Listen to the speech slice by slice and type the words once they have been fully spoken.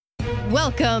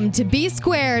Welcome to B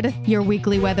Squared, your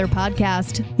weekly weather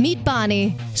podcast. Meet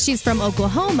Bonnie. She's from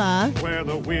Oklahoma, where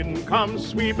the wind comes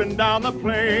sweeping down the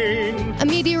plain. A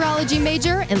meteorology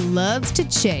major and loves to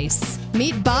chase.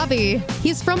 Meet Bobby.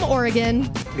 He's from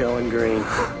Oregon. Going green.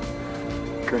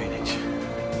 Greenwich.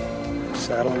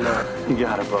 Saddle up. You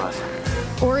got it, boss.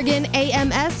 Oregon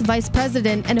AMS vice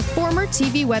president and a former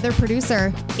TV weather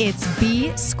producer. It's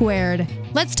B Squared.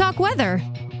 Let's talk weather.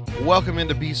 Welcome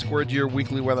into B Squared, your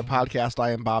weekly weather podcast.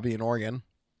 I am Bobby in Oregon.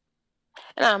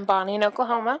 And I'm Bonnie in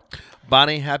Oklahoma.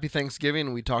 Bonnie, happy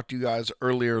Thanksgiving. We talked to you guys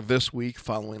earlier this week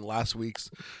following last week's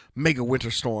mega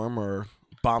winter storm or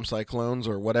bomb cyclones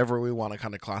or whatever we want to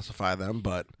kind of classify them.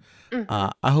 But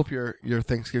I hope your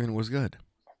Thanksgiving was good.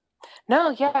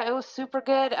 No, yeah, it was super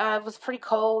good. It was pretty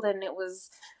cold and it was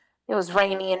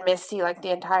rainy and misty like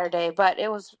the entire day, but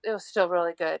it was still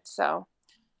really good. So.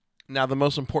 Now, the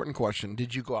most important question,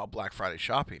 did you go out Black Friday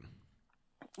shopping?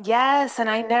 Yes, and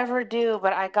I never do,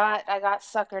 but I got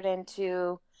suckered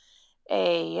into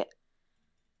a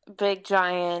big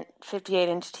giant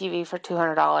 58-inch TV for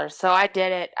 $200. So I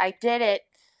did it.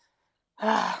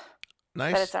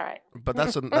 Nice. But it's all right. But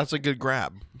that's a good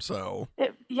grab. So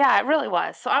it really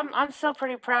was. So I'm still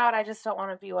pretty proud. I just don't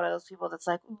want to be one of those people that's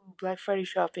like, ooh, Black Friday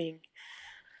shopping.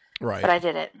 Right. But I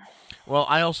did it. Well,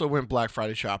 I also went Black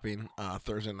Friday shopping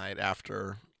Thursday night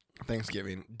after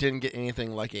Thanksgiving. Didn't get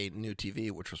anything like a new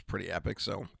TV, which was pretty epic,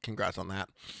 so congrats on that.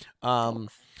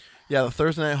 Yeah, the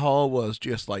Thursday night haul was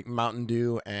just like Mountain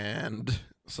Dew and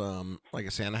some, like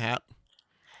a Santa hat.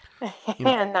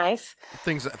 Nice.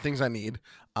 Things I need.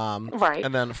 Right.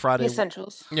 And then Friday. The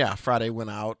essentials. Yeah, Friday went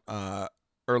out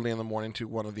early in the morning to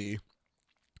one of the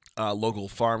local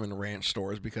farm and ranch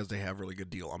stores because they have really good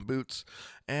deal on boots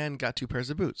and got 2 pairs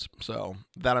of boots. So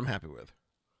that I'm happy with.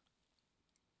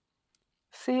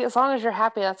 See, as long as you're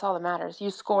happy, that's all that matters. You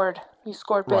scored big.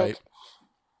 Right.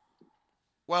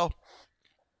 Well,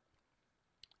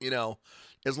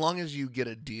 as long as you get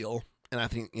a deal, and I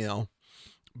think,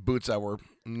 boots that were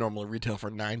normally retail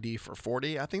for $90 for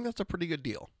 $40, I think that's a pretty good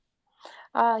deal.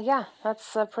 Yeah,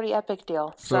 that's a pretty epic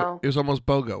deal. So it was almost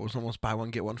BOGO. It was almost buy one,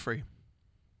 get one free.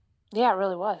 Yeah, it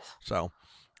really was. So,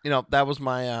 that was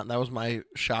my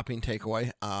shopping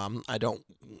takeaway.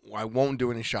 I won't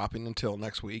do any shopping until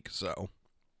next week. So,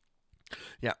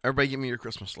 yeah, everybody give me your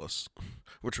Christmas list.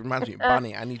 Which reminds me,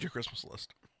 Bonnie, I need your Christmas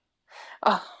list.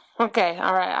 Oh, okay,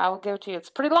 all right, I will give it to you. It's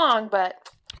pretty long, but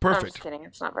perfect. I'm just kidding.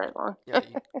 It's not very long. Yeah,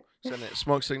 send it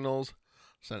smoke signals,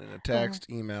 send it a text,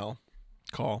 email,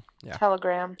 call, yeah,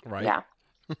 Telegram, right? Yeah.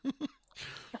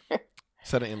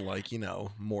 Send it in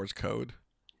Morse code.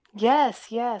 Yes,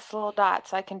 little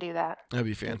dots. I can do that. That'd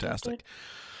be fantastic.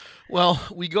 Well,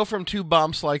 we go from 2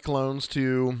 bomb cyclones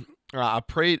to a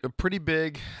pretty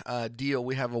big deal.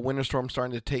 We have a winter storm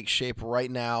starting to take shape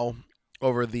right now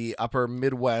over the upper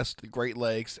Midwest, the Great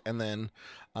Lakes, and then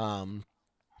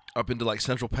up into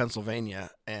central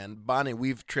Pennsylvania. And Bonnie,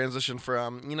 we've transitioned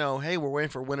from, hey, we're waiting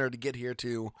for winter to get here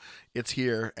to it's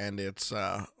here and it's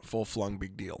full-flung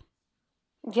big deal.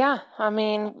 Yeah, I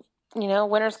mean,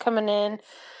 winter's coming in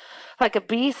like a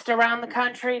beast around the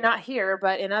country, not here,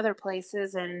 but in other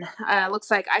places. And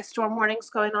looks like ice storm warnings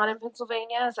going on in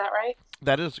Pennsylvania. Is that right?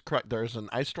 That is correct. There's an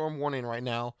ice storm warning right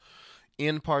now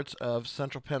in parts of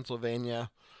central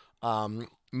Pennsylvania,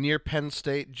 near Penn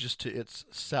State, just to its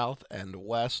south and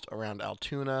west around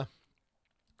Altoona.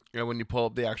 When you pull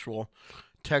up the actual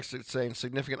text, it's saying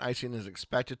significant icing is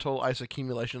expected. Total ice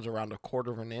accumulations around 1/4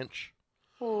 of an inch.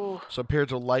 Ooh. So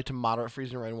periods of light to moderate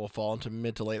freezing rain will fall into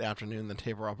mid to late afternoon, then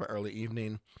taper off by early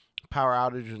evening. Power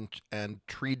outage and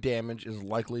tree damage is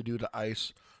likely due to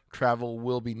ice. Travel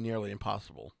will be nearly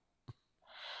impossible.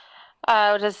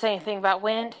 Does it say anything about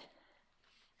wind?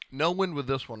 No wind with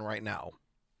this one right now.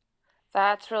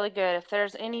 That's really good. If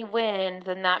there's any wind,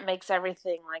 then that makes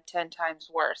everything 10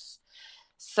 times worse.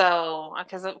 So,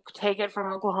 because take it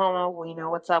from Oklahoma, we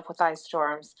know what's up with ice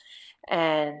storms.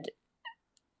 And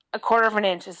 1/4 of an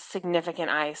inch is significant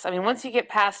ice. I mean, once you get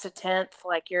past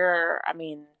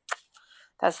 1/10,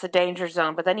 that's the danger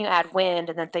zone. But then you add wind,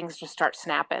 and then things just start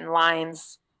snapping.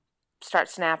 Lines start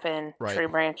snapping, right. Tree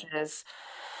branches.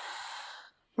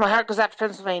 My heart goes out to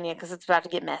Pennsylvania because it's about to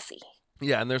get messy.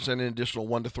 Yeah, and there's an additional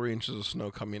 1 to 3 inches of snow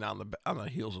coming on the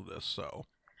heels of this. So.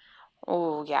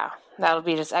 Oh yeah, that'll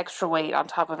be just extra weight on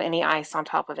top of any ice on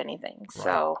top of anything. Right.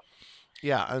 So.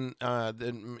 Yeah, and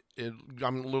I'm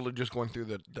literally just going through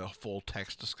the full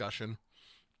text discussion.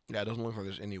 Yeah, it doesn't look like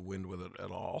there's any wind with it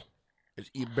at all. It's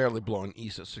barely blowing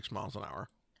east at 6 miles an hour.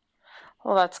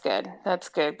 Well, that's good. That's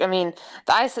good. I mean,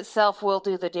 the ice itself will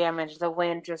do the damage. The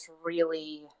wind just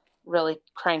really really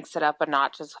cranks it up a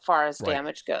notch as far as Right.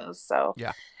 damage goes. So,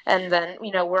 Yeah. and then,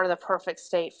 we're the perfect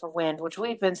state for wind, which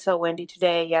we've been so windy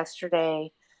today,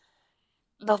 yesterday.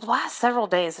 The last several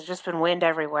days have just been wind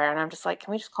everywhere. And I'm just like,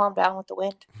 can we just calm down with the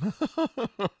wind?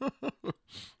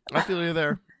 I feel you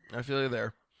there. I feel you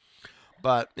there.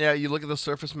 But yeah, you look at the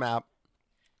surface map,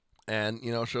 and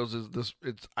it shows this.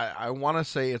 It's I want to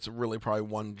say it's really probably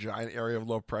one giant area of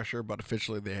low pressure, but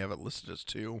officially they have it listed as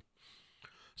two.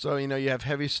 So you have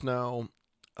heavy snow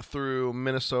through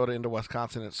Minnesota into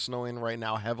Wisconsin. It's snowing right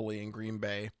now heavily in Green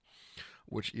Bay,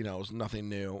 which is nothing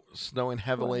new. Snowing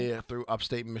heavily through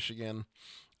upstate Michigan,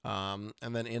 and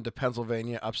then into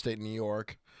Pennsylvania, upstate New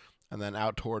York, and then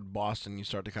out toward Boston. You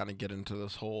start to kind of get into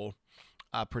this whole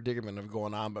predicament of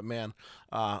going on. But man,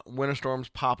 winter storms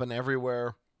popping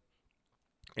everywhere,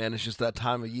 and it's just that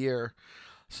time of year.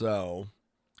 So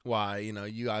why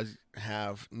you guys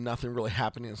have nothing really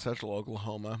happening in central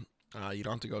Oklahoma. You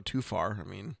don't have to go too far. I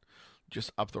mean,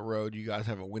 just up the road, you guys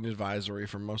have a wind advisory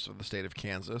for most of the state of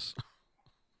Kansas.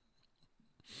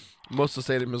 Most of the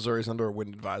state of Missouri is under a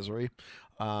wind advisory.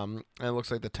 And it looks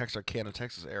like the Texarkana,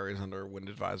 Texas area is under a wind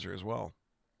advisory as well.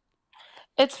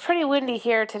 It's pretty windy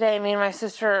here today. Me and my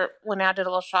sister went out, did a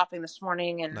little shopping this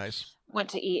morning, and Nice. went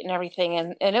to eat and everything.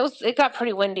 And it got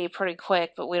pretty windy pretty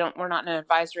quick, but we're not in an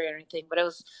advisory or anything. But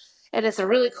it's a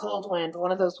really cold wind,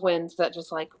 one of those winds that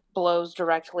just like blows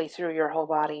directly through your whole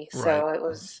body. So Right.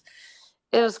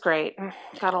 it was great.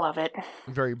 Gotta love it.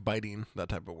 Very biting, that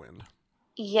type of wind.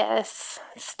 Yes,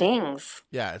 it stings.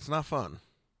 Yeah, it's not fun.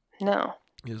 No,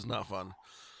 It is not fun.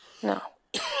 no.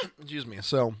 Excuse me.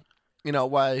 So,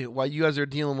 while you guys are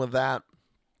dealing with that,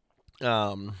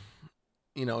 not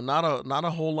a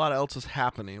whole lot else is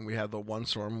happening. We had the one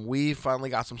storm. We finally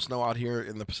got some snow out here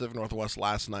in the Pacific Northwest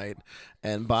last night,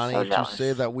 and Bonnie, So to jealous.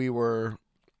 say that we were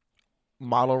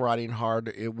model riding hard,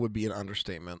 it would be an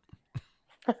understatement.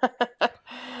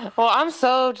 Well, I'm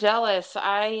so jealous.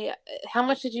 How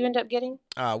much did you end up getting?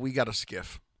 We got a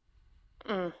skiff.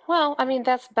 Well, I mean,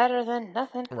 that's better than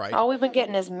nothing. Right. All we've been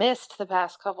getting is mist the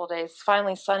past couple days. It's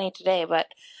finally sunny today, but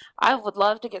I would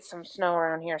love to get some snow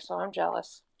around here, so I'm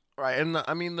jealous. Right, and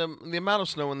I mean the amount of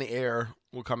snow in the air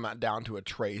will come down to a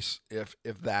trace, if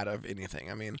that of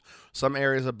anything. I mean, some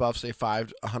areas above say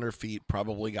 500 feet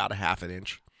probably got a half an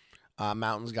inch.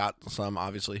 Mountains got some,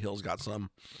 obviously hills got some,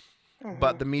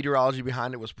 but the meteorology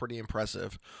behind it was pretty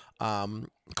impressive.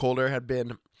 Cold air had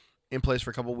been in place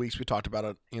for a couple of weeks. We talked about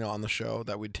it, on the show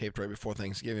that we taped right before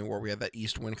Thanksgiving, where we had that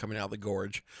east wind coming out of the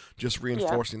gorge, just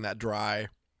reinforcing that dry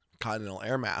continental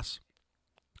air mass.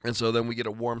 And so then we get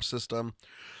a warm system.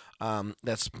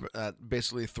 That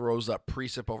basically throws up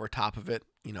precip over top of it,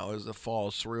 as it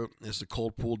falls through. Is the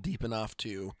cold pool deep enough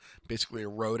to basically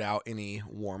erode out any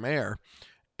warm air?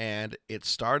 And it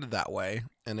started that way,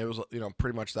 and it was,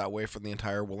 pretty much that way for the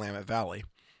entire Willamette Valley.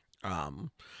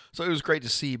 So it was great to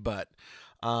see, but,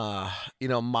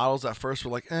 models at first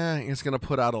were like, it's going to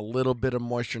put out a little bit of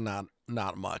moisture,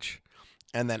 not much.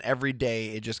 And then every day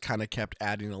it just kind of kept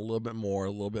adding a little bit more,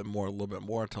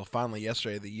 until finally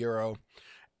yesterday the Euro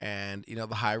and,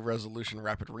 the high resolution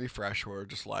rapid refresh were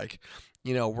just like,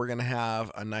 we're going to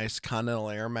have a nice continental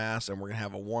air mass and we're going to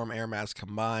have a warm air mass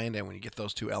combined. And when you get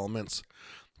those two elements,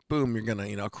 boom, you're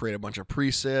going to, create a bunch of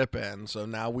precip. And so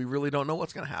now we really don't know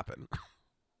what's going to happen.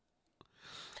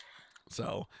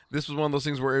 So this was one of those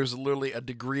things where it was literally a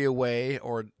degree away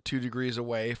or 2 degrees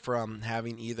away from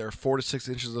having either 4 to 6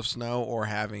 inches of snow or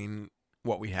having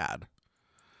what we had.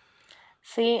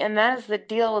 See, and that is the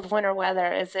deal with winter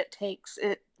weather, is it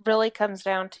really comes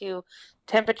down to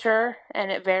temperature and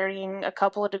it varying a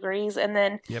couple of degrees, and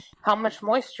then how much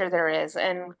moisture there is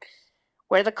and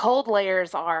where the cold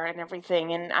layers are and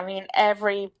everything. And I mean,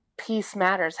 every piece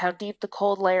matters, how deep the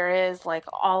cold layer is, like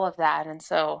all of that. And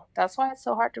so that's why it's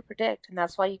so hard to predict. And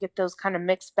that's why you get those kind of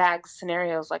mixed bag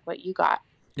scenarios like what you got.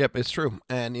 Yep, it's true.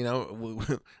 And,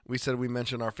 we said we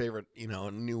mentioned our favorite,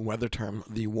 new weather term,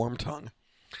 the warm tongue.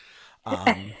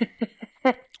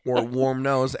 Or warm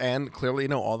nose, and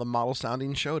clearly, all the model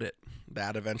sounding showed it.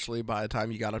 That eventually, by the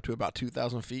time you got up to about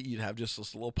 2,000 feet, you'd have just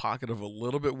this little pocket of a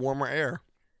little bit warmer air.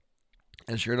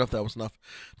 And sure enough, that was enough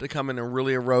to come in and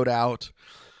really erode out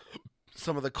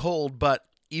some of the cold, but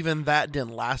even that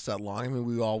didn't last that long. I mean,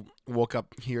 we all woke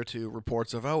up here to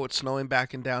reports of, it's snowing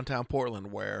back in downtown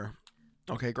Portland, where,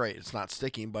 okay, great, it's not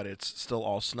sticking, but it's still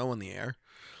all snow in the air.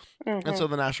 And so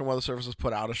the National Weather Service has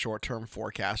put out a short-term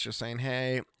forecast just saying,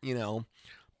 hey,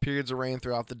 periods of rain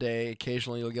throughout the day.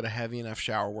 Occasionally you'll get a heavy enough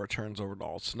shower where it turns over to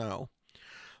all snow.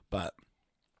 But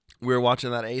we were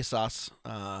watching that ASOS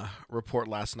report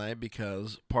last night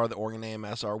because part of the Oregon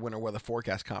AMS, our winter weather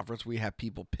forecast conference, we have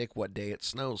people pick what day it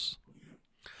snows.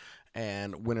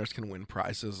 and winners can win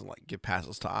prizes and like get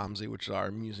passes to OMSI, which is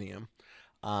our museum.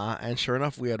 And sure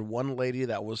enough, we had one lady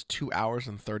that was 2 hours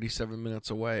and 37 minutes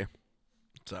away.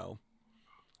 So,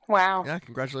 wow. yeah,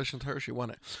 congratulations to her. She won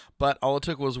it. But all it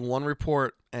took was one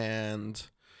report, and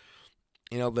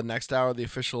the next hour, the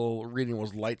official reading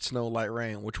was light snow, light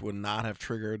rain, which would not have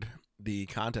triggered the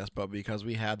contest. But because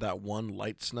we had that one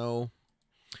light snow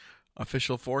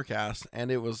official forecast,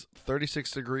 and it was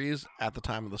 36 degrees at the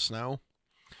time of the snow,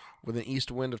 with an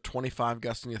east wind of 25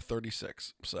 gusting to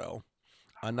 36. So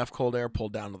enough cold air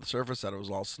pulled down to the surface that it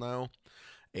was all snow.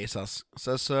 ASUS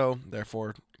says so.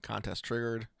 Therefore, contest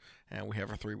triggered, and we have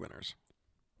our 3 winners.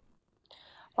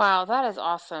 Wow, that is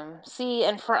awesome. See,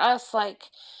 and for us, like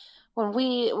when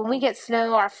we get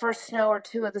snow, our first snow or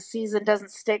 2 of the season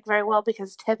doesn't stick very well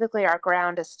because typically our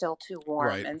ground is still too warm,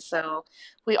 Right. and so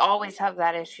we always have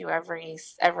that issue every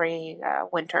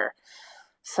winter.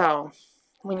 So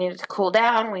we need it to cool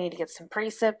down. We need to get some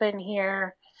precip in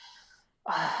here.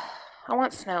 I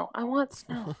want snow. I want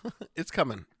snow. It's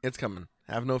coming. It's coming.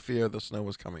 Have no fear. The snow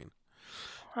is coming.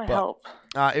 I hope.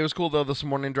 It was cool, though, this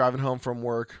morning driving home from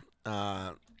work.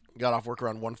 Got off work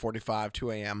around 1:45,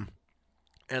 2 a.m.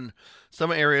 And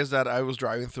some areas that I was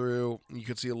driving through, you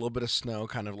could see a little bit of snow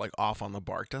kind of like off on the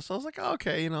bark test. So I was like, oh,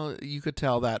 okay, you could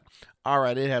tell that, all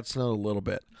right, it had snowed a little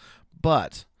bit.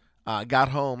 But got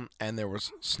home, and there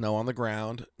was snow on the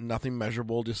ground, nothing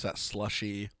measurable, just that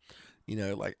slushy,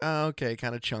 like, oh, okay,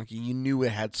 kind of chunky. You knew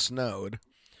it had snowed.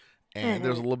 And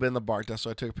there was a little bit in the bark dust, so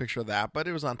I took a picture of that. But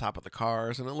it was on top of the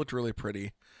cars, and it looked really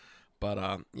pretty.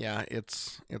 But, yeah,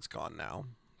 it's gone now.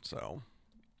 So,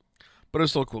 but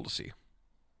it's still cool to see.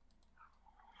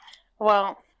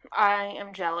 Well, I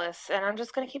am jealous, and I'm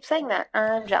just going to keep saying that.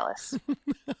 I'm jealous.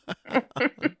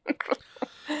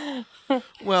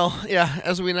 Well, yeah,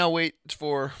 as we now wait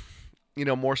for,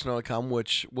 more snow to come,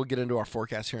 which we'll get into our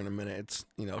forecast here in a minute. It's,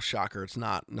 shocker. It's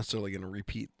not necessarily going to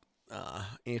repeat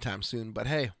anytime soon. But,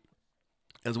 hey,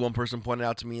 as one person pointed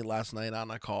out to me last night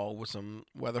on a call with some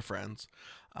weather friends,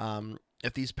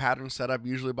 if these patterns set up,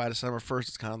 usually by December 1st,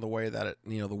 it's kind of the way that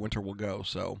the winter will go.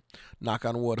 So, knock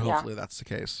on wood, hopefully that's the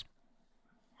case.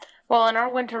 Well, and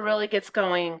our winter really gets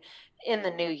going in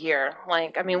the new year.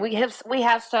 Like, I mean, we have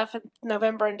stuff in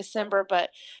November and December, but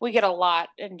we get a lot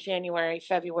in January,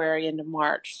 February, into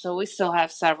March. So we still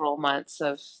have several months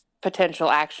of potential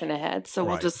action ahead. So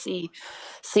we'll just see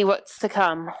what's to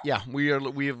come. Yeah, we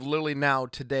have literally now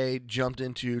today jumped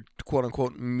into quote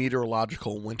unquote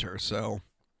meteorological winter. So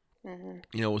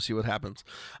we'll see what happens.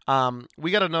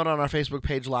 We got a note on our Facebook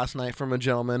page last night from a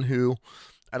gentleman who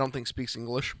I don't think speaks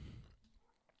English,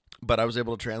 but I was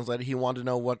able to translate it. He wanted to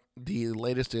know what the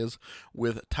latest is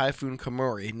with Typhoon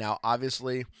Kamuri. Now,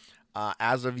 obviously,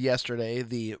 as of yesterday,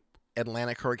 the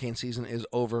Atlantic hurricane season is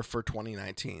over for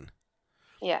 2019.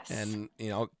 Yes. And,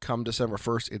 come December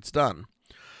 1st, it's done.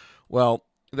 Well,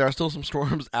 there are still some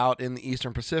storms out in the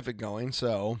Eastern Pacific going,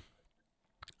 so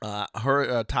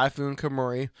Typhoon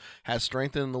Kamuri has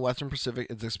strengthened in the Western Pacific.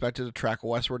 It's expected to track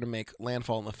westward and make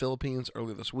landfall in the Philippines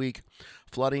early this week.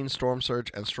 Flooding, storm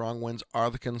surge, and strong winds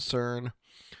are the concern.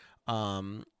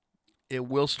 It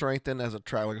will strengthen as it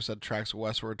tracks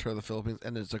westward to the Philippines,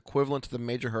 and is equivalent to the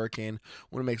major hurricane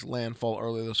when it makes landfall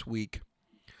early this week.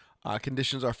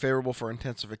 Conditions are favorable for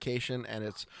intensification, and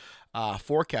its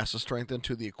forecast to strengthen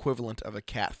to the equivalent of a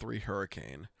Cat 3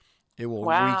 hurricane. It will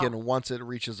weaken once it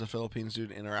reaches the Philippines due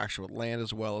to interaction with land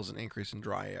as well as an increase in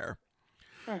dry air.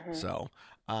 So,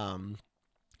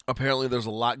 apparently there's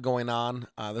a lot going on.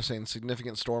 They're saying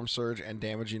significant storm surge and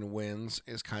damaging winds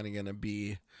is kind of going to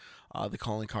be the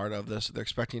calling card of this. They're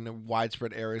expecting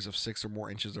widespread areas of 6 or more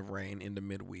inches of rain into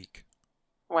midweek.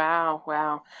 Wow.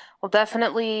 Well,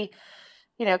 definitely,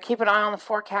 keep an eye on the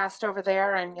forecast over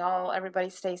there, and everybody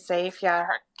stay safe. Yeah,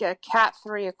 Cat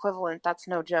 3 equivalent, that's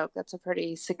no joke. That's a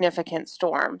pretty significant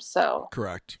storm. So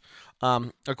correct.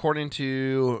 According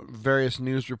to various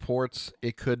news reports,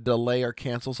 it could delay or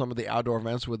cancel some of the outdoor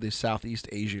events with the Southeast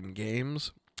Asian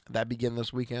Games that begin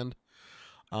this weekend.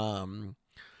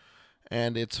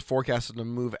 And it's forecasted to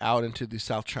move out into the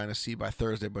South China Sea by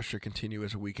Thursday, but should continue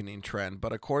as a weakening trend.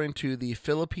 But according to the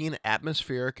Philippine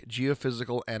Atmospheric,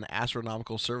 Geophysical, and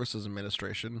Astronomical Services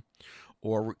Administration,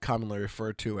 or commonly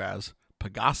referred to as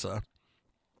PAGASA.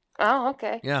 Oh,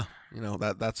 okay. Yeah,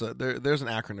 that's there's an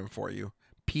acronym for you.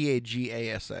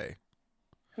 PAGASA.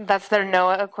 That's their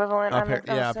NOAA equivalent.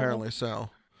 Apparently so.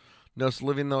 Those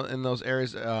living in those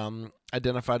areas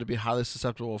identified to be highly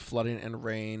susceptible to flooding and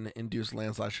rain-induced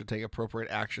landslides should take appropriate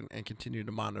action and continue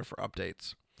to monitor for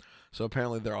updates. So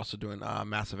apparently they're also doing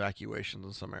mass evacuations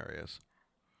in some areas.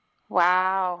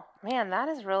 Wow. Man, that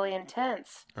is really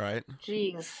intense. Right?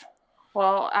 Jeez.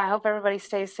 Well, I hope everybody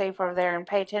stays safe over there and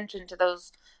pay attention to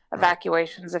those Right.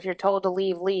 evacuations. If you're told to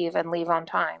leave, leave and leave on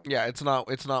time. Yeah, it's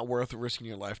not worth risking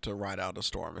your life to ride out a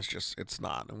storm. It's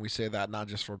not. And we say that not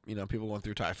just for, people going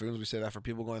through typhoons, we say that for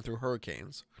people going through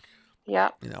hurricanes.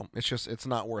 Yep. It's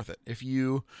not worth it. If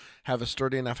you have a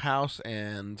sturdy enough house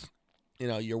and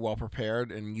you're well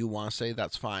prepared and you want to stay,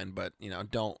 that's fine, but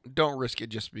don't risk it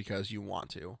just because you want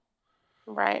to.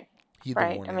 Right. Heed the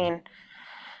Right. I warning. mean,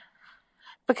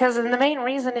 because the main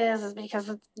reason is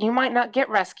because you might not get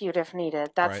rescued if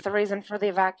needed. That's Right. the reason for the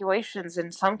evacuations.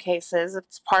 In some cases,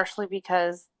 it's partially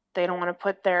because they don't want to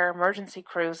put their emergency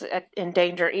crews in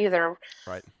danger either,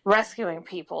 Right. rescuing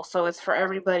people. So it's for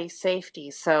everybody's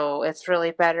safety. So it's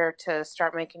really better to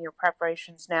start making your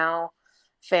preparations now.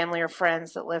 Family or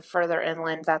friends that live further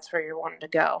inland, that's where you're wanting to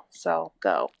go. So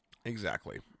go.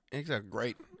 Exactly.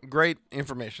 Great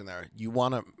information there. You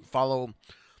want to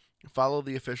follow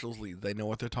the officials' lead. They know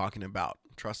what they're talking about.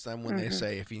 Trust them when they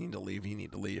say if you need to leave, you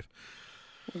need to leave.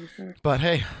 Mm-hmm. But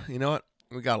hey, you know what?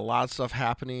 We got a lot of stuff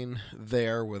happening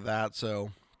there with that.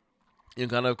 So,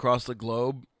 kind of across the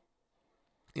globe,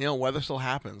 weather still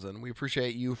happens, and we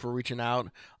appreciate you for reaching out,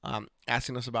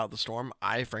 asking us about the storm.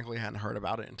 I frankly hadn't heard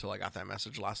about it until I got that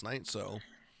message last night. So,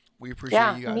 we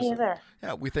appreciate you guys. Me either.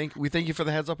 Yeah, we thank you for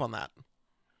the heads up on that.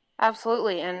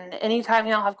 Absolutely. And anytime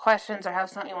y'all have questions or have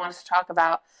something you want us to talk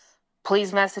about,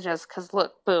 please message us. Because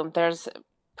look, boom, there's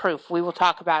proof. We will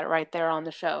talk about it right there on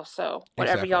the show. So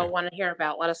whatever y'all want to hear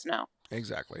about, let us know.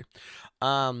 Exactly.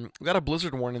 We got a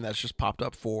blizzard warning that's just popped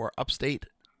up for upstate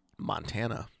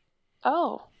Montana.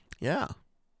 Oh. Yeah.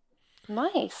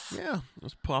 Nice. Yeah.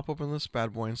 Let's pop open this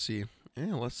bad boy and see.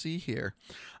 Yeah, let's see here.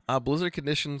 Blizzard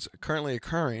conditions currently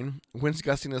occurring. Winds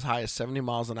gusting as high as 70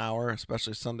 miles an hour,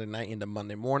 especially Sunday night into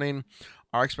Monday morning,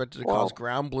 are expected to cause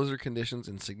ground blizzard conditions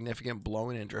and significant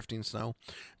blowing and drifting snow.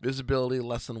 Visibility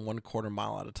less than 1/4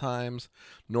 mile at a time.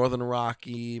 Northern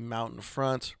Rocky Mountain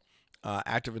Front,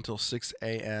 active until 6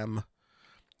 a.m.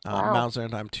 Mountain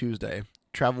Standard Time Tuesday.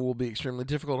 Travel will be extremely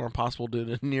difficult or impossible due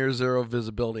to near zero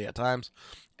visibility at times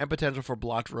and potential for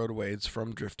blocked roadways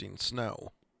from drifting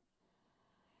snow.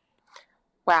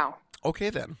 Wow. Okay,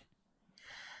 then.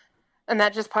 And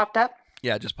that just popped up?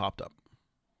 Yeah, it just popped up.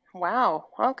 Wow.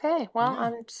 Okay. Well,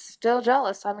 I'm still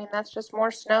jealous. I mean, that's just more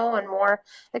snow and more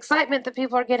excitement that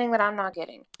people are getting that I'm not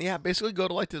getting. Yeah, basically go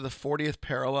to the 40th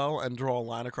parallel and draw a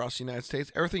line across the United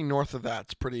States. Everything north of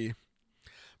that's pretty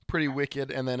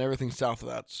wicked, and then everything south of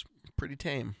that's pretty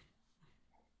tame.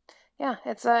 Yeah,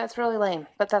 it's really lame,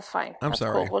 but that's fine. I'm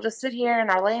sorry. Cool. We'll just sit here in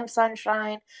our lame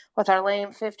sunshine with our lame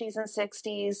 50s and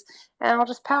 60s, and I'll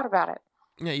just pout about it.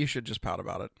 Yeah, you should just pout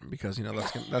about it because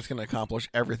that's gonna accomplish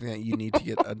everything that you need to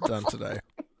get done today.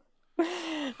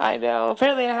 I know.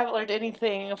 Apparently, I haven't learned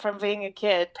anything from being a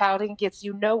kid. Pouting gets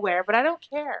you nowhere, but I don't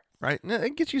care. Right?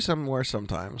 It gets you somewhere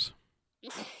sometimes.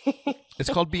 It's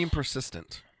called being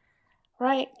persistent.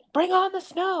 Right. Bring on the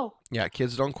snow. Yeah,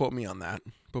 kids, don't quote me on that.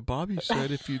 But Bobby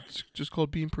said it's just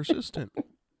called being persistent.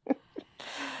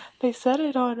 They said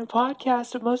it on a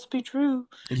podcast. It must be true.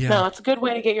 Yeah. No, it's a good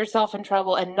way to get yourself in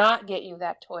trouble and not get you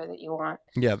that toy that you want.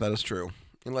 Yeah, that is true.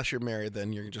 Unless you're married,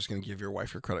 then you're just going to give your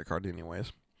wife your credit card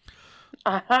anyways.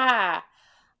 Aha!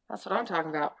 That's what I'm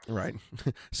talking about. Right.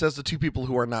 Says the two people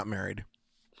who are not married.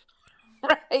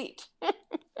 Right.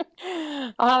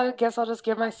 I guess I'll just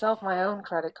give myself my own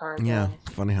credit card. Yeah, then.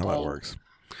 funny how that works.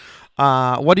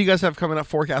 What do you guys have coming up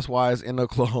forecast-wise in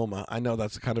Oklahoma? I know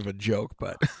that's kind of a joke,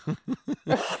 but...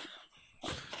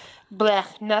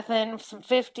 Blech, nothing. Some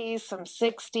 50s, some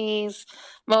 60s,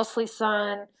 mostly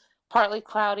sun, partly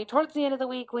cloudy. Towards the end of the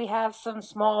week, we have some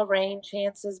small rain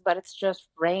chances, but it's just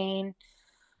rain.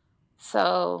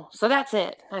 So that's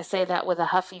it. I say that with a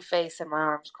huffy face and my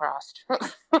arms crossed.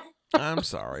 I'm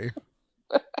sorry.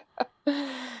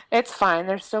 It's fine.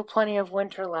 There's still plenty of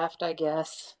winter left, I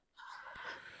guess.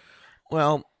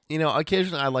 Well,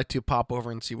 occasionally I like to pop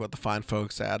over and see what the fine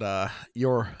folks at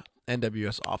your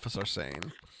NWS office are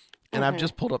saying. And I've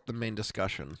just pulled up the main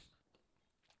discussion.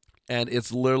 And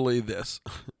it's literally this.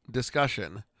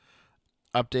 Discussion.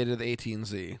 Updated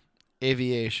 18Z.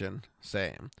 Aviation.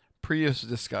 Same. Previous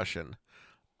discussion.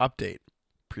 Update.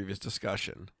 Previous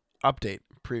discussion. Update.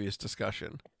 Previous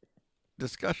discussion.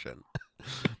 Discussion.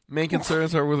 Main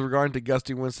concerns are with regard to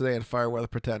gusty winds today and fire weather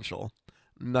potential.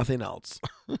 Nothing else.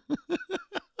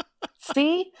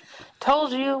 See?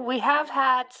 Told you. We have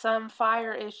had some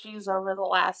fire issues over the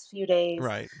last few days.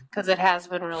 Right. Because it has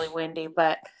been really windy,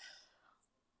 but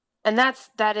And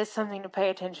that is something to pay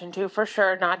attention to for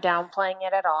sure. Not downplaying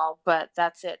it at all, but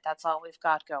that's it. That's all we've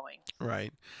got going.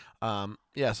 Right.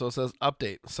 Yeah, so it says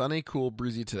update. Sunny, cool,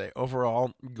 breezy today.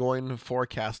 Overall, going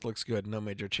forecast looks good. No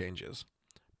major changes.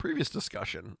 Previous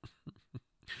discussion.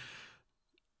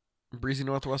 Breezy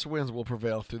northwest winds will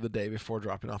prevail through the day before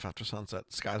dropping off after sunset.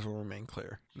 Skies will remain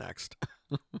clear. Next.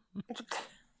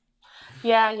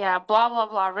 Yeah. Blah, blah,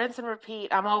 blah. Rinse and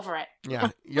repeat. I'm over it. Yeah,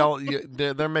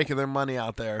 they're making their money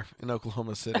out there in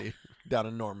Oklahoma City, down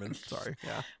in Norman. Sorry.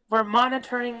 Yeah. We're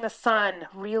monitoring the sun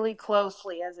really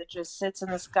closely as it just sits in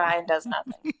the sky and does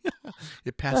nothing.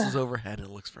 It passes overhead and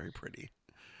it looks very pretty.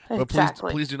 But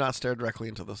Exactly. please do not stare directly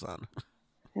into the sun.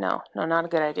 No, not a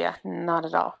good idea. Not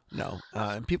at all. No.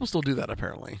 And people still do that,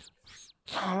 apparently.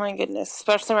 Oh my goodness.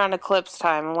 Especially around eclipse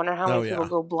time. I wonder how many people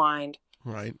go blind.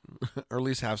 Right. Or at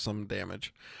least have some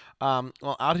damage.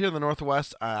 Well, out here in the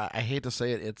Northwest, I hate to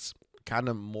say it, it's kind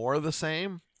of more of the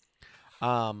same.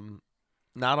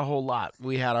 Not a whole lot.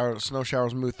 We had our snow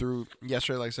showers move through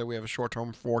yesterday. Like I said, we have a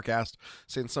short-term forecast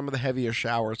saying some of the heavier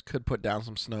showers could put down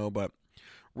some snow, but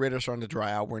radar starting to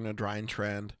dry out. We're in a drying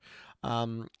trend.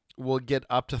 We'll get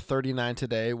up to 39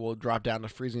 today. We'll drop down to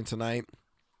freezing tonight.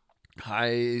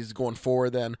 Highs going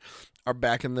forward then are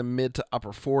back in the mid to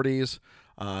upper 40s.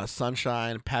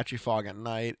 Sunshine, patchy fog at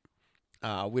night.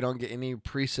 We don't get any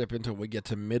precip until we get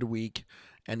to midweek,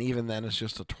 and even then it's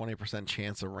just a 20%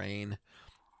 chance of rain.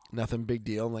 Nothing big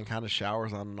deal, and then kind of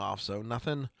showers on and off. So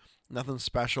nothing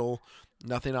special.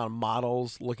 Nothing on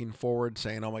models looking forward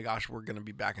saying, oh my gosh, we're going to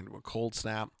be back into a cold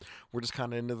snap. We're just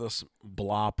kind of into this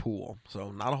blah pool.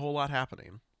 So not a whole lot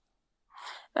happening.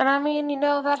 And I mean,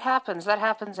 that happens. That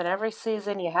happens in every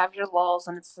season. You have your lulls,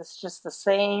 and it's just the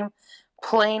same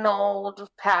plain old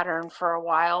pattern for a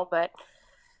while. But,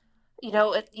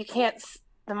 you can't,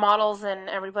 the models and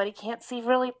everybody can't see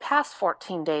really past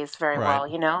 14 days very Right.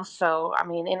 well, So, I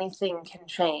mean, anything can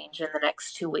change in the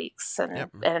next 2 weeks and,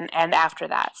 Yep. and after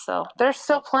that. So there's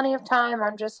still plenty of time.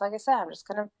 I'm just, like I said, I'm just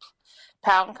going to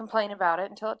pout and complain about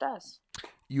it until it does.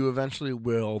 You eventually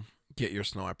will get your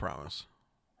snow, I promise.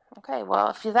 Okay, well,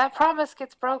 if that promise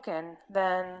gets broken,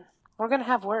 then we're going to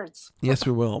have words. Yes,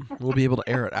 we will. We'll be able to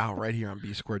air it out right here on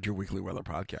B Squared, your weekly weather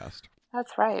podcast.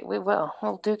 That's right, we will.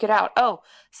 We'll duke it out. Oh,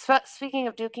 speaking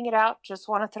of duking it out, just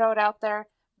want to throw it out there.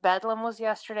 Bedlam was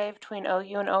yesterday between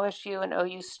OU and OSU, and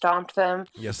OU stomped them.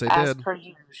 Yes, they as did. per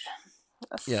usual.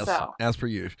 Yes, So, as per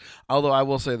usual. Although I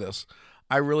will say this.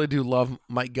 I really do love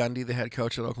Mike Gundy, the head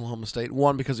coach at Oklahoma State.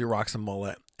 One, because he rocks a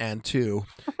mullet. And two,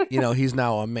 he's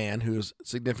now a man who's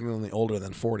significantly older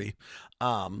than 40.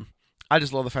 I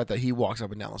just love the fact that he walks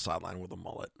up and down the sideline with a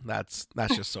mullet. That's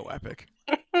just so epic.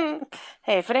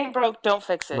 hey, if it ain't broke, don't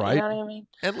fix it. Right. You know what I mean?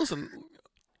 And listen,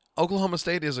 Oklahoma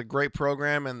State is a great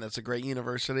program, and it's a great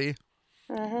university.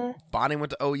 Mm-hmm. Bonnie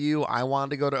went to OU. I wanted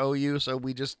to go to OU, so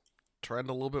we just trend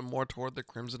a little bit more toward the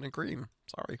crimson and cream.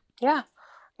 Sorry.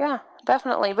 Yeah,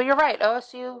 definitely. But you're right.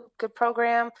 OSU, good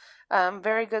program,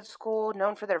 very good school,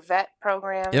 known for their vet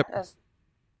program Yep. as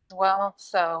well.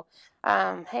 So,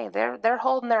 hey, they're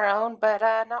holding their own, but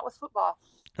not with football.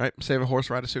 All right, save a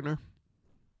horse, ride a sooner.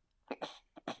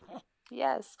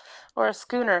 Yes, or a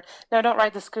schooner. No, don't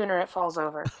ride the schooner; it falls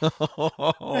over.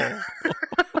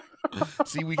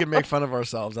 See, we can make fun of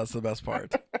ourselves. That's the best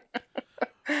part.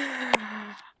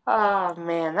 Oh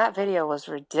man, that video was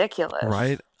ridiculous.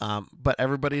 Right? But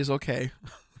everybody is okay.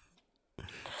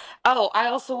 Oh, I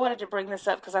also wanted to bring this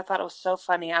up because I thought it was so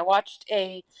funny. I watched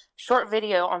a short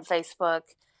video on Facebook.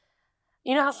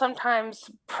 You know how sometimes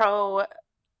pro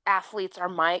athletes are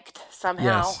mic'd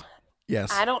somehow?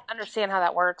 Yes. I don't understand how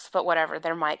that works, but whatever.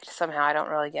 They're mic'd somehow. I don't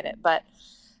really get it. But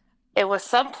it was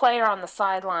some player on the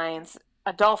sidelines,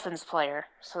 a Dolphins player.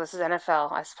 So this is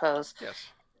NFL, I suppose. Yes.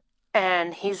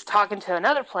 And he's talking to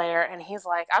another player, and he's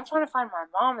like, I'm trying to find my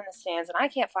mom in the stands, and I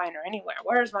can't find her anywhere.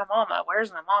 Where's my mama?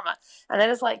 Where's my mama? And it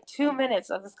is like 2 minutes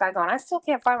of this guy going, I still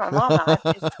can't find my mama.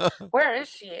 Where is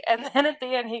she? And then at the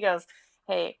end, he goes,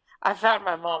 hey, I found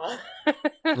my mama.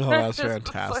 Oh, that's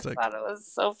fantastic. I thought it was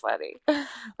so funny.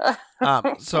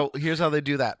 So here's how they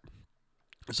do that.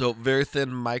 So very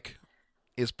thin mic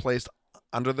is placed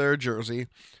under their jersey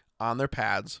on their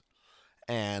pads,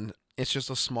 and it's just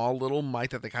a small little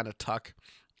mic that they kind of tuck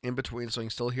in between so you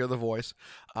can still hear the voice.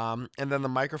 And then the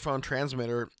microphone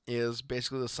transmitter is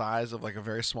basically the size of like a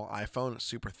very small iPhone. It's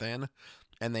super thin,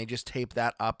 and they just tape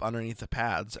that up underneath the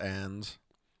pads, and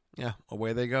yeah,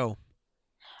 away they go.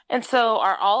 And so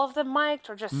are all of them mic'd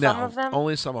or just some of them? No,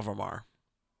 only some of them are.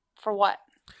 For what?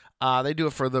 They do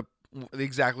it for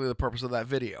exactly the purpose of that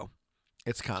video.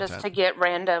 It's content. Just to get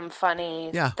random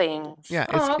funny things. Yeah,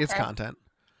 Oh, it's okay. content.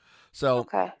 So,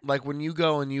 Okay. like when you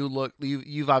go and you look,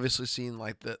 you've obviously seen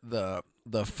like the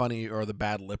funny or the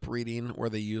bad lip reading where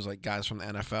they use like guys from the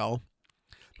NFL.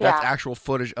 That's Yeah. actual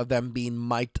footage of them being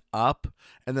mic'd up,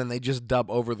 and then they just dub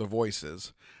over the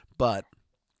voices. But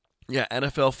yeah,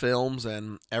 NFL Films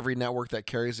and every network that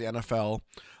carries the NFL,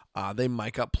 they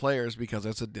mic up players because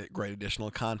it's a great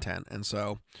additional content. And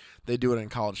so they do it in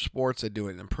college sports, they do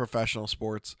it in professional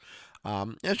sports.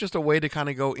 It's just a way to kind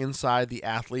of go inside the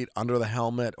athlete, under the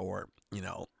helmet, or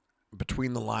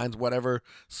between the lines, whatever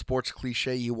sports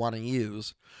cliche you want to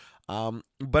use.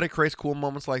 But it creates cool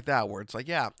moments like that where it's like,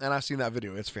 yeah, and I've seen that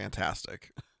video. It's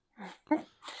fantastic.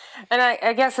 And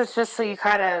I guess it's just so you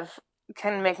kind of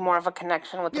can make more of a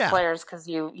connection with the Yeah. players because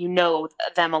you know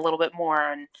them a little bit more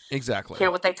and Exactly.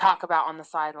 hear what they talk about on the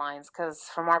sidelines. Because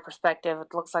from our perspective,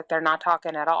 it looks like they're not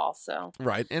talking at all. So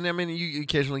Right. And I mean, you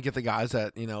occasionally get the guys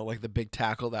that, like the big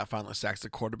tackle that finally sacks the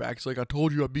quarterback. It's like, I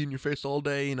told you I'd be in your face all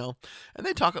day, and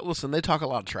they talk a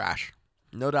lot of trash.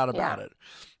 No doubt about it.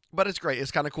 But it's great.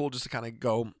 It's kind of cool just to kind of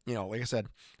go, like I said,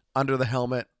 under the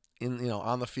helmet,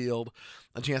 on the field,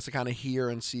 a chance to kind of hear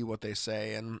and see what they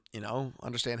say and,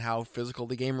 understand how physical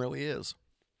the game really is.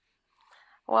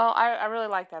 Well, I really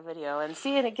like that video, and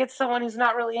seeing it gets someone who's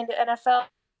not really into NFL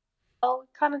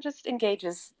kind of just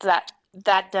engages that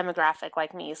demographic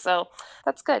like me. So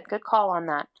that's good. Good call on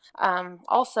that.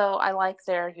 Also, I like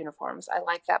their uniforms. I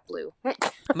like that blue.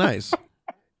 Nice.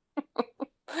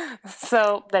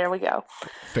 So there we go.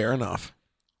 Fair enough.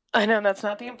 I know that's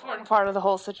not the important part of the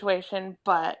whole situation,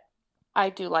 but I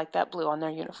do like that blue on their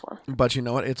uniform. But you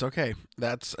know what? It's okay.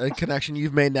 That's a connection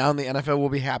you've made now, and the NFL will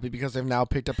be happy because they've now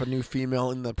picked up a new female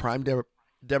in the prime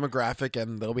demographic,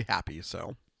 and they'll be happy.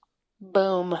 So,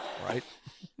 boom. Right.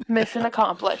 Mission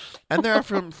accomplished. And there are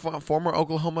from former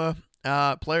Oklahoma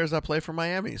players that play for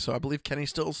Miami. So I believe Kenny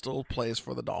still plays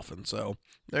for the Dolphins. So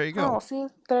there you go. Oh, see,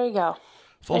 there you go.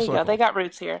 Full there you circle. go. They got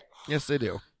roots here. Yes, they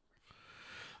do.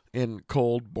 In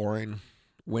cold, boring,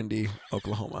 windy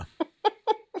Oklahoma.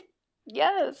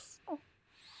 Yes.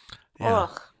 Yeah.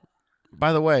 Ugh.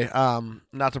 By the way,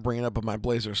 not to bring it up, but my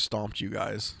Blazers stomped you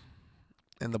guys,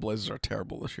 and the Blazers are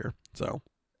terrible this year. So,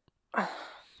 yeah.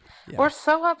 We're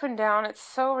so up and down. It's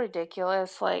so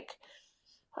ridiculous. Like,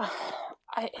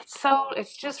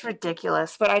 it's just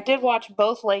ridiculous. But I did watch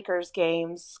both Lakers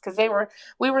games because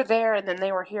we were there, and then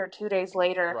they were here 2 days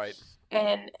later. Right.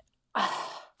 And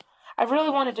I really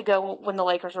wanted to go when the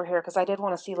Lakers were here because I did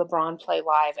want to see LeBron play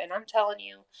live. And I'm telling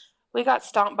you, we got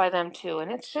stomped by them too,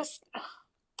 and it's just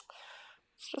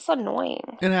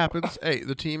annoying. It happens. Hey,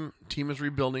 the team is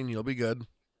rebuilding. You'll be good.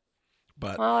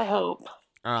 But Well, I hope.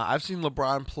 I've seen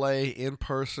LeBron play in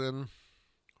person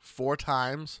 4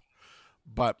 times,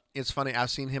 but it's funny.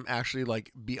 I've seen him actually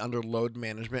like be under load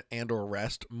management and or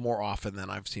rest more often than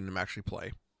I've seen him actually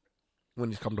play when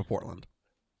he's come to Portland.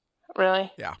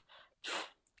 Really? Yeah,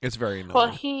 it's very annoying.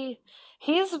 Well,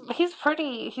 he's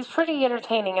pretty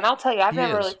entertaining, and I'll tell you, I've He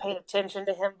never is. really paid attention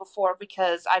to him before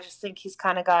because I just think he's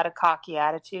kind of got a cocky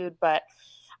attitude. But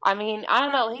I mean, I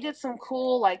don't know. He did some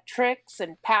cool like tricks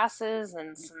and passes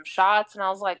and some shots, and I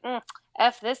was like,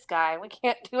 "F this guy. We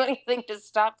can't do anything to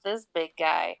stop this big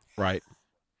guy." Right.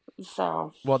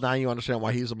 So Well, now you understand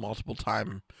why he's a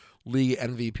multiple-time league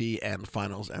MVP and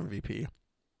Finals MVP.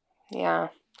 yeah,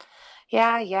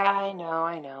 I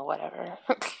know, whatever.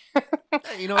 Hey,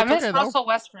 I it's miss okay though. Russell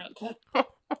Westbrook. Hey,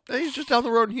 he's just down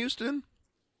the road in Houston.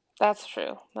 That's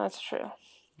true.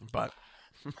 But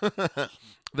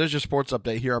there's your sports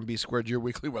update here on B Squared, your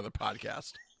weekly weather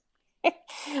podcast.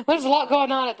 There's a lot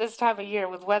going on at this time of year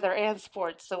with weather and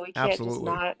sports, so we can't Absolutely.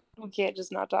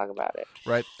 just not talk about it.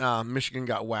 Right. Michigan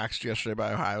got waxed yesterday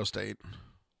by Ohio State.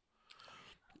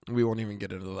 We won't even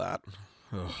get into that.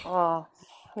 Ugh. Well,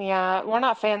 yeah, we're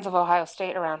not fans of Ohio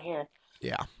State around here.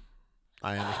 Yeah,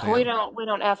 I understand. We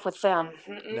don't F with them.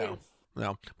 Mm-mm.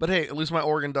 No. But hey, at least my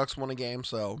Oregon Ducks won a game,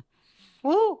 so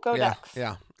Woo, go yeah, Ducks.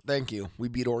 yeah. Thank you. We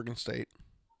beat Oregon State.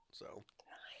 So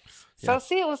So Yeah.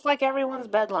 see, it was like everyone's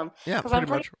bedlam. yeah, Because I'm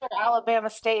pretty pretty much. sure Alabama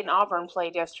State and Auburn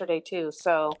played yesterday too.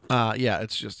 So Yeah,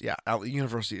 it's just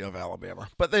University of Alabama,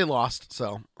 but they lost.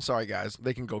 So sorry, guys.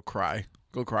 They can go cry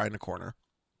in the corner.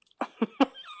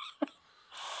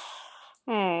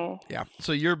 Yeah.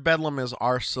 So your bedlam is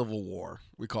our Civil War.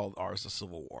 We call ours the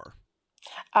Civil War.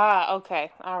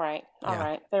 Okay, all right,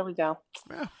 Yeah. there we go.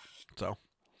 Yeah. So,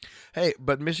 hey,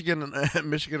 but Michigan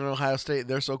and Ohio State,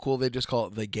 they're so cool. They just call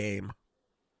it the game.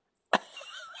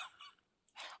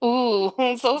 Ooh,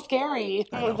 so scary.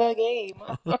 I know. The game.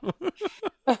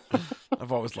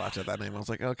 I've always laughed at that name. I was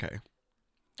like, okay.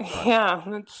 Yeah,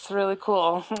 it's really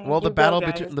cool. Well, You the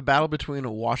go, battle between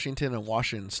Washington and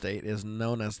Washington State is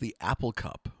known as the Apple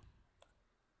Cup.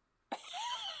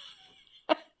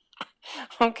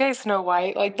 Okay, Snow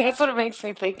White. Like, that's what it makes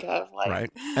me think of. Like, Right.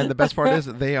 And the best part is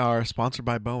that they are sponsored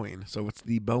by Boeing. So it's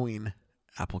the Boeing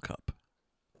Apple Cup.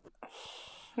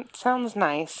 it sounds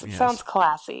nice. It Yes. sounds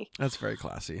classy. That's very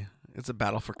classy. It's a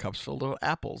battle for cups filled with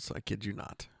apples. I kid you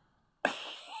not.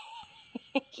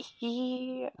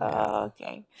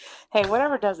 Okay. Hey,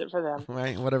 whatever does it for them.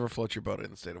 Right? Whatever floats your boat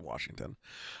in the state of Washington.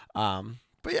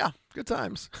 But yeah, good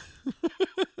times.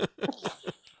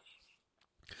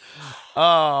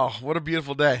 Oh, what a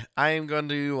beautiful day. I am going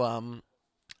to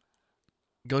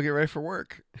go get ready for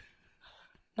work.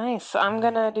 Nice. I'm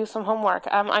gonna do some homework.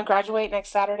 I graduate next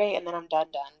Saturday, and then I'm done.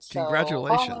 So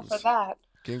Congratulations. holla for that.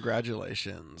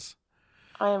 Congratulations.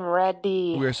 I am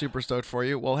ready. We are super stoked for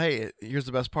you. Well, hey, here's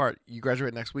the best part. You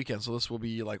graduate next weekend, so this will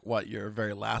be like what, your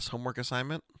very last homework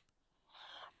assignment?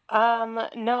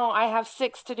 No, I have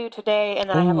 6 to do today, and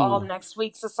then I have all of Ooh. next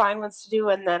week's assignments to do,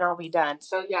 and then I'll be done.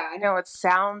 So yeah, I know it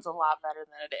sounds a lot better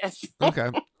than it is. Okay.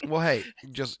 Well, hey,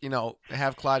 just,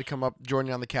 have Clyde come up, join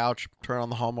you on the couch, turn on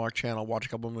the Hallmark Channel, watch a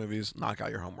couple movies, knock out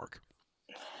your homework.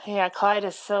 Yeah, Clyde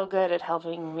is so good at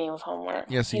helping me with homework.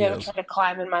 Yes, he never is. tried to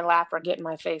climb in my lap or get in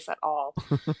my face at all.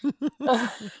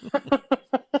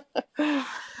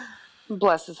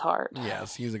 Bless his heart.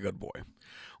 Yes, he's a good boy.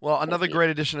 Well, another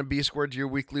great edition of B Squared, your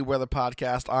weekly weather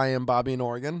podcast. I am Bobby in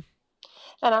Oregon.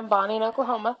 And I'm Bonnie in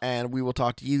Oklahoma. And we will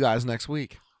talk to you guys next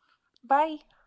week. Bye.